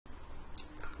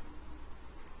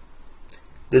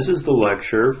This is the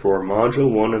lecture for Module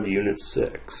 1 of Unit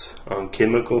 6 on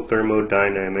chemical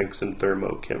thermodynamics and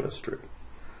thermochemistry.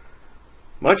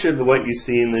 Much of what you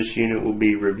see in this unit will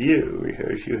be review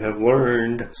because you have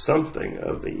learned something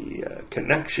of the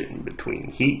connection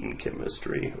between heat and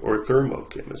chemistry or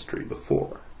thermochemistry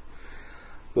before.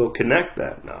 We'll connect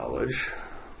that knowledge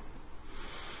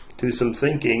to some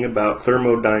thinking about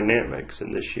thermodynamics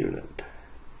in this unit.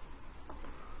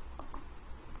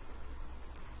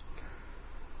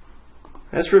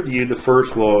 Let's review the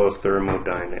first law of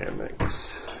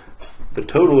thermodynamics. The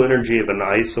total energy of an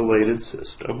isolated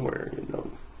system, where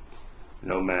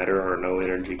no matter or no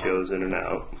energy goes in and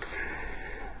out,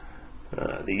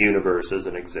 the universe as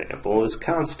an example, is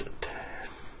constant.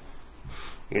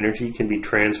 Energy can be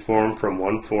transformed from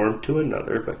one form to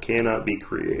another, but cannot be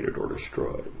created or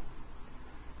destroyed.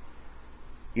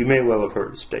 You may well have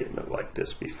heard a statement like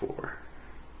this before.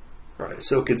 Right,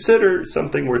 so consider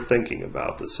something we're thinking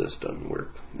about the system.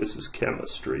 This is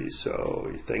chemistry, so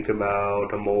you think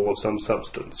about a mole of some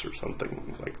substance or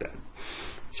something like that.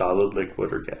 Solid,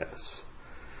 liquid, or gas.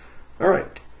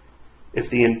 Alright, if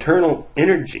the internal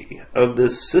energy of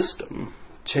this system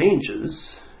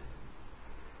changes,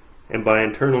 and by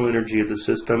internal energy of the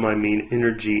system I mean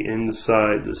energy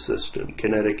inside the system,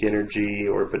 kinetic energy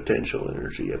or potential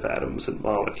energy of atoms and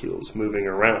molecules moving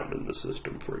around in the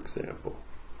system, for example.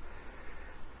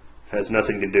 Has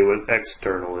nothing to do with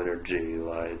external energy,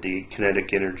 like the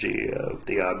kinetic energy of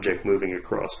the object moving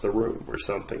across the room or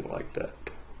something like that.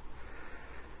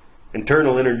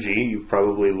 Internal energy, you've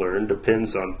probably learned,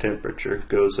 depends on temperature,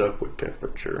 goes up with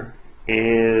temperature,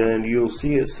 and you'll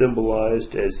see it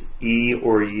symbolized as E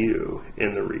or U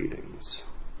in the readings.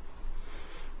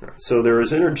 Right, so there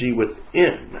is energy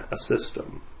within a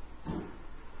system.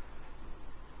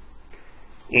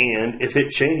 And if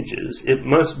it changes, it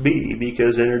must be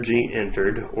because energy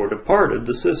entered or departed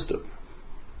the system.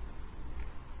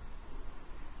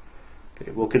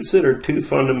 Okay, we'll consider two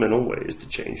fundamental ways to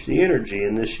change the energy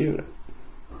in this unit.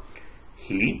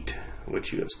 Heat,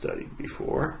 which you have studied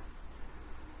before,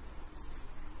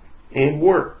 and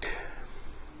work.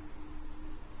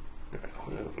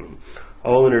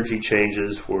 All energy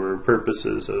changes for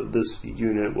purposes of this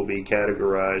unit will be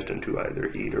categorized into either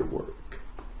heat or work.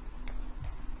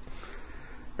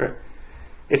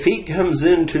 If heat comes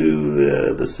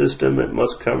into the system, it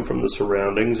must come from the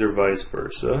surroundings or vice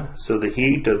versa. So the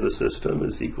heat of the system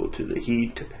is equal to the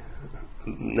heat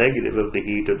negative of the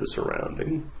heat of the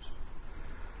surroundings.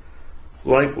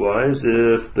 Likewise,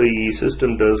 if the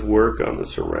system does work on the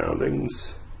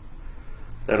surroundings,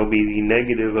 that'll be the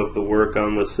negative of the work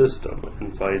on the system,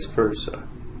 and vice versa.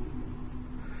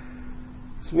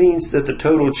 This means that the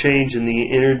total change in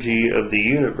the energy of the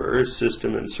universe,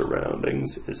 system, and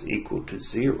surroundings is equal to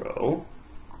 0.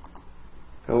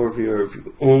 However, if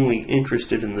you're only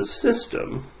interested in the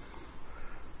system,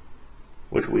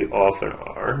 which we often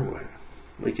are,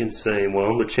 we can say,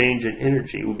 well, the change in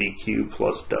energy will be Q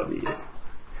plus W.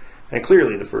 And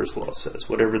clearly the first law says,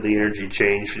 whatever the energy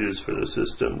change is for the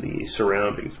system, the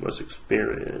surroundings must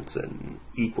experience an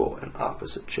equal and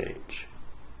opposite change.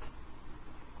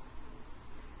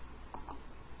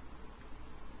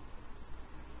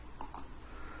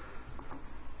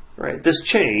 Right, this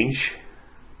change,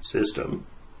 system,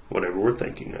 whatever we're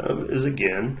thinking of, is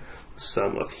again the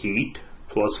sum of heat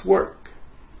plus work.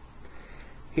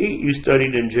 Heat you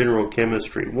studied in General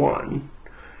Chemistry 1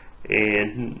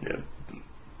 and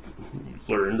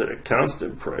learned that at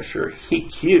constant pressure,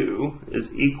 heat Q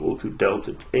is equal to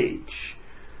delta H,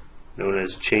 known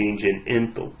as change in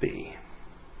enthalpy.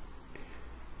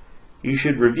 You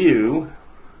should review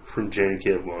from Gen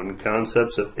Chem 1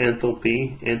 concepts of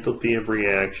enthalpy, enthalpy of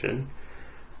reaction,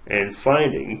 and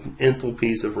finding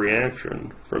enthalpies of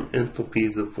reaction from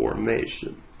enthalpies of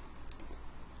formation.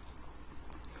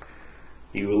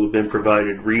 You will have been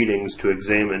provided readings to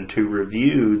examine to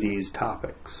review these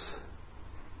topics.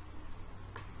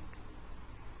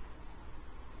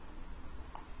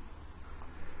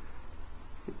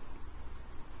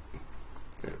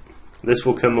 This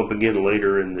will come up again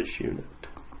later in this unit.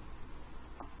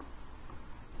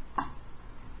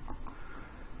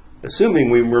 Assuming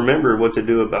we remember what to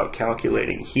do about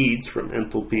calculating heats from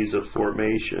enthalpies of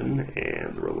formation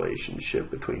and the relationship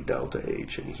between delta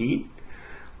H and heat,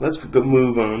 let's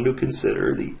move on to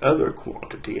consider the other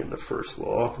quantity in the first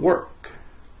law, work.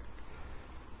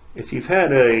 If you've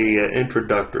had an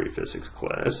introductory physics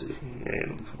class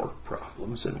and work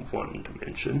problems in one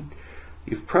dimension,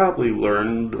 you've probably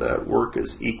learned that work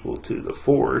is equal to the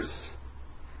force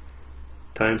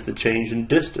times the change in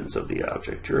distance of the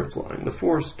object you're applying the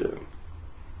force to.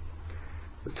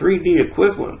 The 3D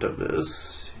equivalent of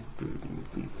this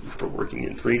for working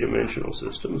in three-dimensional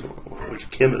systems, which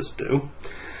chemists do,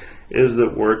 is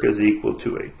that work is equal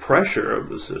to a pressure of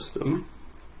the system,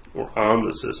 or on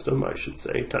the system, I should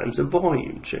say, times a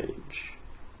volume change.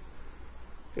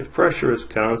 If pressure is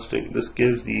constant, this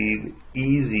gives the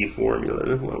easy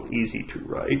formula, well, easy to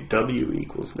write, W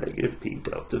equals negative P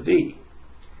delta V.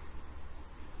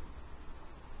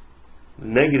 The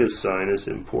negative sign is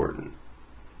important.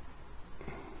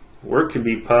 Work can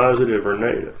be positive or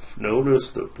negative. Notice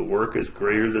that the work is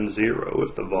greater than zero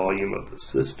if the volume of the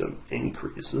system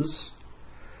increases.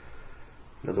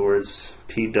 In other words,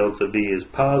 P delta V is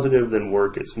positive, then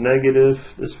work is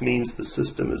negative. This means the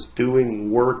system is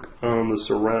doing work on the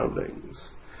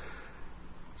surroundings.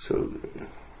 So,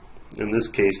 in this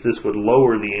case, this would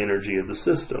lower the energy of the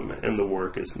system, and the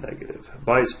work is negative.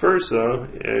 Vice versa,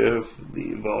 if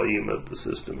the volume of the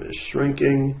system is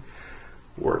shrinking,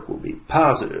 work will be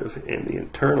positive, and the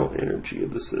internal energy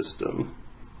of the system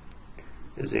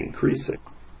is increasing.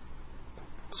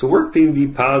 So work can be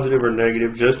positive or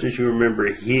negative, just as you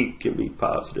remember heat can be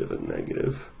positive and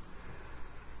negative.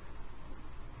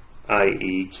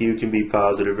 I.e., Q can be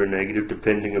positive or negative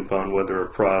depending upon whether a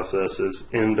process is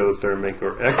endothermic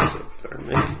or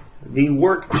exothermic. The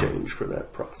work change for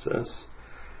that process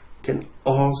can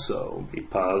also be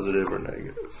positive or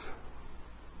negative.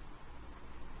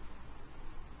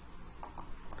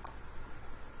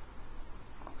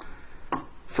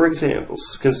 For example,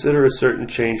 consider a certain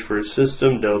change for a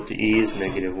system. Delta E is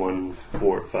negative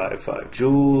 1455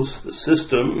 joules. The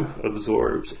system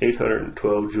absorbs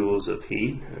 812 joules of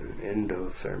heat, an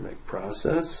endothermic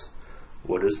process.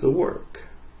 What is the work?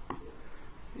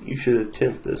 You should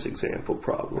attempt this example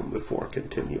problem before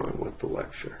continuing with the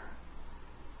lecture.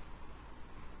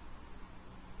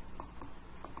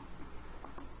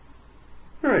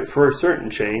 Alright, for a certain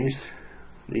change,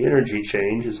 the energy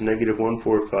change is negative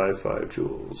 1455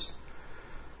 joules.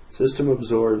 System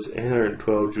absorbs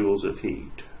 812 joules of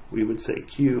heat. We would say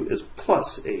Q is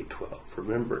plus 812.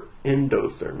 Remember,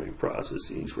 endothermic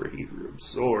processes where heat is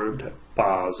absorbed have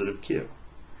positive Q.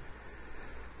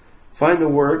 Find the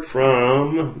work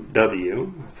from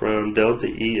W. From delta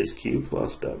E is Q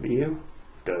plus W.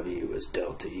 W is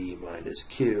delta E minus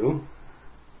Q.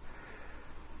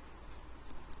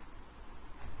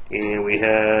 And we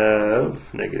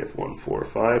have negative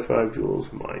 1455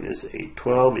 joules minus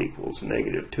 812 equals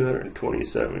negative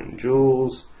 227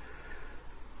 joules.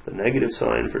 The negative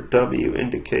sign for W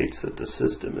indicates that the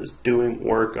system is doing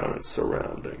work on its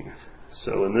surroundings.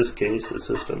 So in this case, the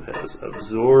system has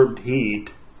absorbed heat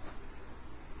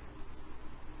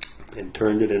and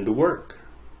turned it into work.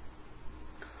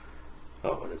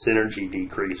 Oh, and its energy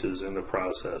decreases in the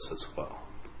process as well.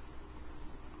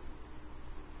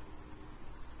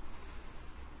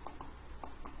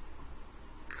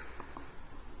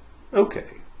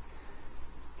 Okay,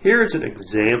 here's an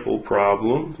example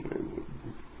problem.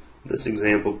 This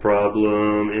example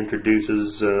problem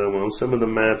introduces some of the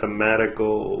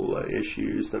mathematical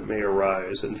issues that may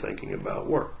arise in thinking about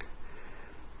work.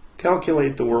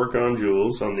 Calculate the work on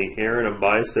joules on the air in a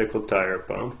bicycle tire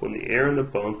pump when the air in the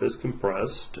pump is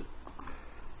compressed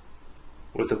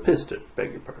with a piston,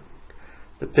 beg your pardon.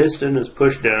 The piston is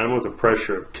pushed down with a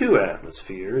pressure of 2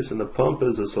 atmospheres, and the pump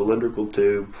is a cylindrical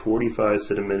tube 45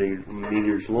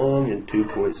 centimeters long and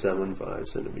 2.75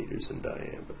 centimeters in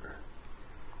diameter.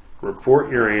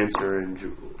 Report your answer in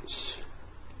joules.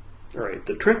 Alright,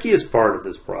 the trickiest part of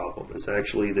this problem is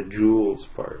actually the joules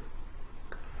part.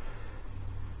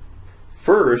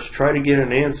 First, try to get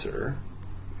an answer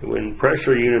in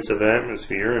pressure units of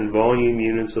atmosphere and volume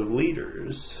units of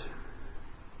liters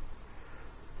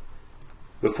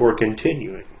before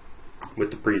continuing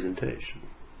with the presentation.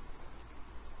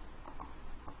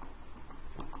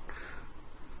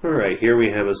 Alright, here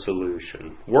we have a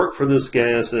solution. Work for this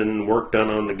gas and work done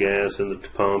on the gas in the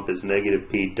pump is negative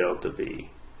P delta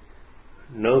V.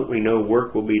 Note we know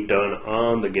work will be done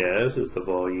on the gas as the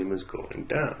volume is going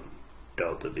down.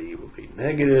 Delta V will be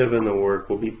negative and the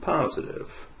work will be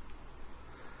positive.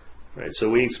 Right, so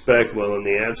we expect, well, in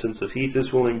the absence of heat,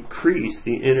 this will increase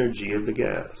the energy of the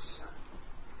gas.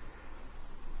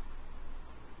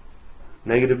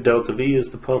 Negative delta V is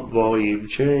the pump volume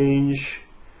change,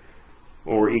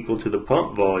 or equal to the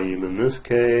pump volume. In this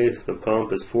case, the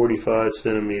pump is 45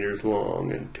 centimeters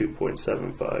long and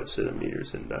 2.75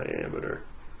 centimeters in diameter.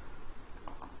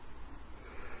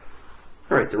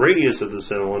 Alright, the radius of the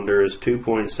cylinder is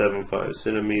 2.75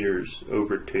 centimeters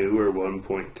over 2, or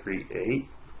 1.38.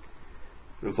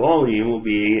 The volume will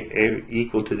be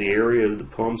equal to the area of the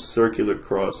pump's circular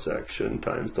cross-section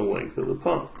times the length of the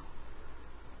pump.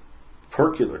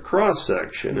 Percular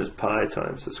cross-section is pi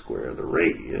times the square of the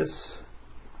radius,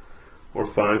 or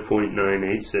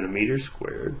 5.98 centimeters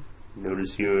squared.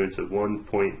 Notice units of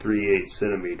 1.38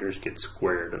 centimeters get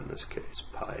squared in this case.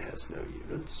 Pi has no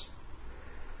units.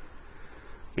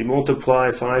 We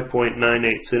multiply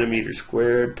 5.98 centimeters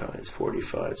squared times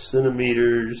 45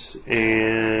 centimeters,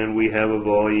 and we have a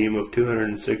volume of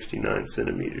 269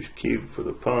 centimeters cubed for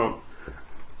the pump.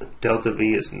 Delta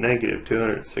V is negative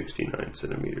 269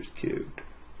 centimeters cubed.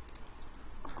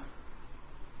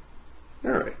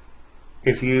 Alright.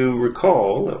 If you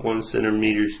recall that 1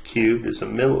 centimeters cubed is a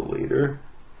milliliter,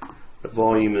 the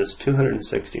volume is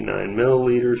 269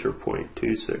 milliliters, or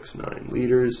 0.269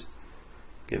 liters,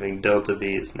 giving delta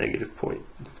V is negative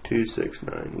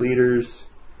 0.269 liters,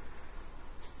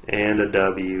 and a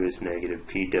W is negative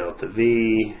P delta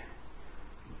V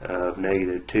of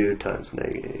negative 2 times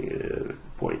negative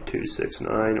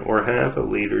 0.269, or half a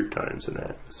liter times an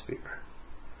atmosphere.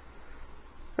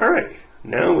 Alright,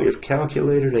 now we have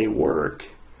calculated a work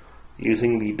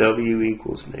using the W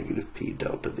equals negative P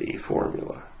delta V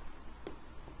formula.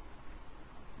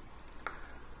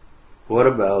 What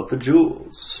about the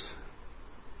joules?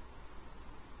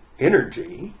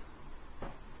 Energy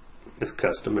is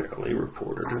customarily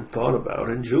reported and thought about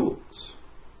in joules.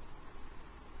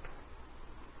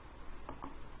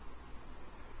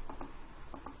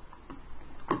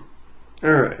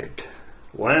 Alright,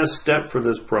 last step for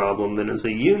this problem then is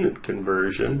a unit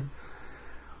conversion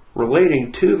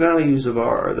relating two values of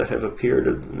R that have appeared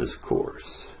in this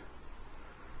course.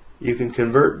 You can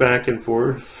convert back and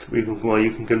forth, you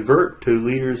can convert to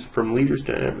liters, from liters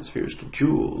to atmospheres to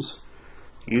joules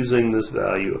using this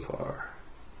value of R.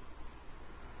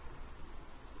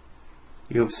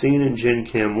 You have seen in Gen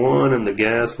Chem 1 and the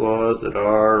gas laws that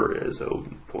R is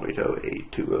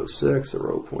 0.08206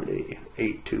 or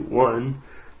 0.821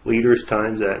 liters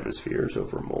times atmospheres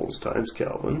over moles times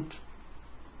Kelvin.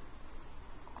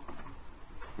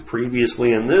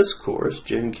 Previously in this course,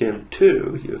 Gen Chem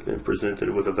 2, you have been presented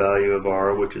with a value of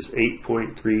R which is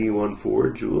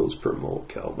 8.314 joules per mole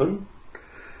Kelvin.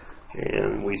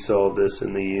 And we saw this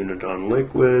in the unit on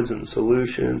liquids and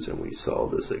solutions, and we saw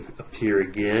this appear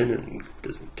again in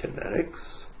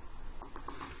kinetics.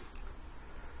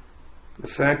 The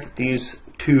fact that these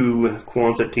two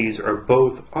quantities are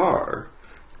both R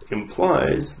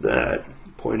implies that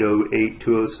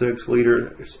 0.08206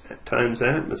 liters times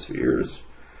atmospheres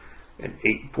and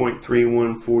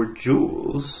 8.314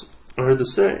 joules are the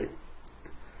same.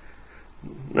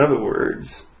 In other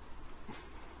words,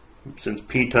 since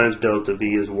P times delta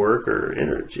V is work or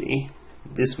energy,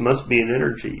 this must be an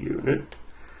energy unit,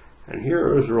 and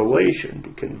here is a relation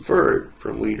to convert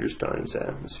from liters times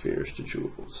atmospheres to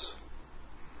joules.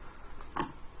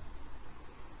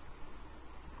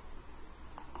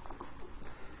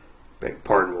 Beg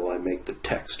pardon while I make the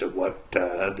text of what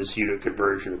this unit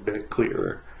conversion a bit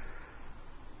clearer.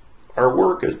 Our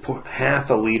work is half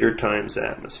a liter times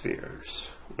atmospheres.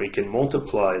 We can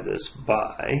multiply this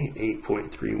by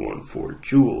 8.314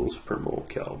 joules per mole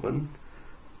Kelvin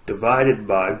divided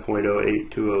by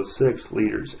 0.08206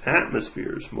 liters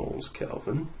atmospheres moles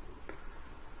Kelvin,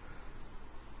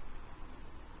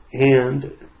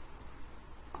 and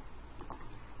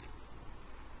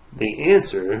the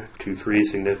answer to three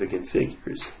significant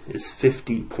figures is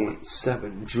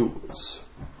 50.7 joules.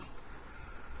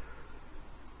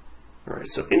 Alright,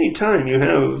 so anytime you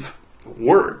have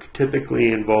work,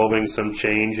 typically involving some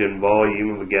change in volume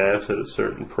of a gas at a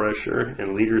certain pressure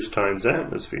in liters times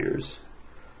atmospheres,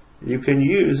 you can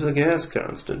use the gas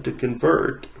constant to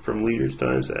convert from liters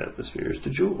times atmospheres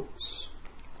to joules.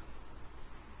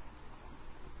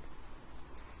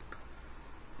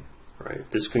 Right,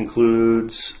 this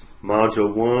concludes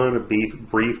Module 1, a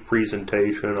brief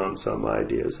presentation on some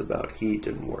ideas about heat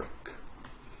and work.